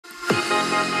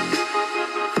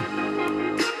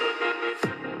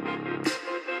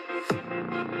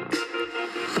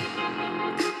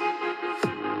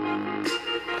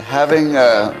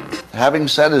Having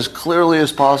said as clearly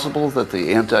as possible that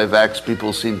the anti-vax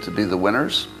people seem to be the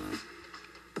winners,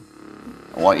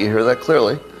 I want you to hear that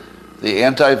clearly. The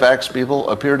anti-vax people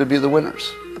appear to be the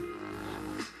winners.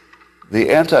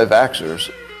 The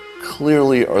anti-vaxxers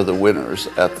clearly are the winners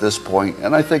at this point,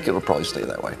 and I think it'll probably stay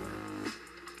that way.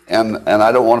 And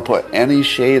I don't want to put any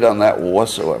shade on that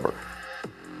whatsoever.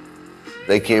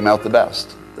 They came out the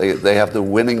best. They have the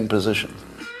winning position.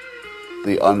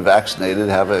 The unvaccinated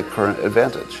have a current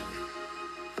advantage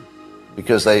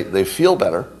because they feel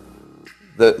better.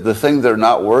 The thing they're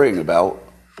not worrying about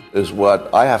is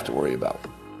what I have to worry about,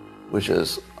 which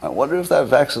is, I wonder if that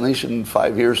vaccination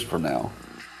 5 years from now,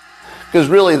 because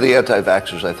really the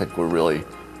anti-vaxxers, I think, were really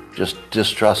just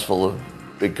distrustful of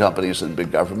big companies and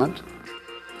big government.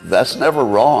 That's never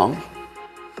wrong.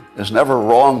 It's never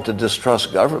wrong to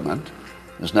distrust government.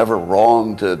 It's never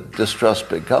wrong to distrust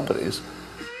big companies.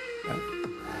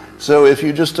 So if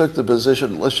you just took the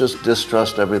position, let's just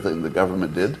distrust everything the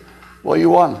government did, well, you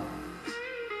won.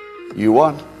 You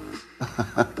won.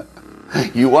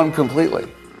 You won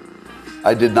completely.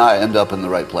 I did not end up in the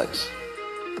right place.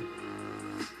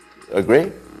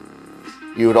 Agree?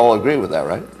 You would all agree with that,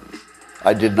 right?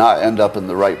 I did not end up in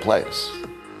the right place.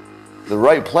 The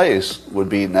right place would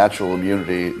be natural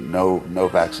immunity, no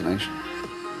vaccination.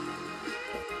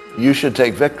 You should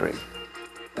take victory,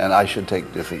 and I should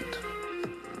take defeat.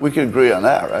 We can agree on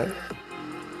that, right?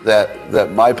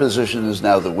 That my position is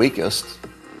now the weakest,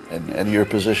 and your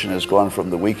position has gone from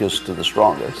the weakest to the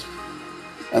strongest,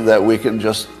 and that we can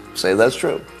just say that's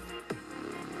true.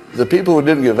 The people who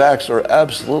didn't get vaxxed are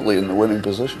absolutely in the winning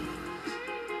position.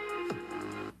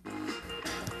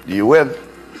 You win.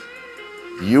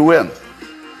 You win.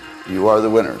 You are the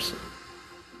winners.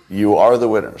 You are the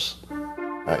winners.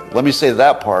 All right, let me say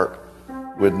that part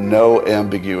with no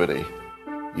ambiguity.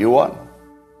 You won.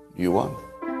 You won.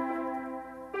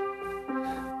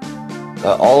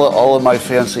 All of my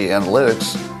fancy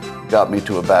analytics got me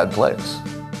to a bad place.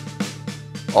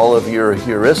 All of your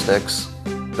heuristics,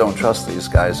 don't trust these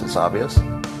guys, it's obvious,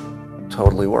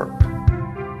 totally worked.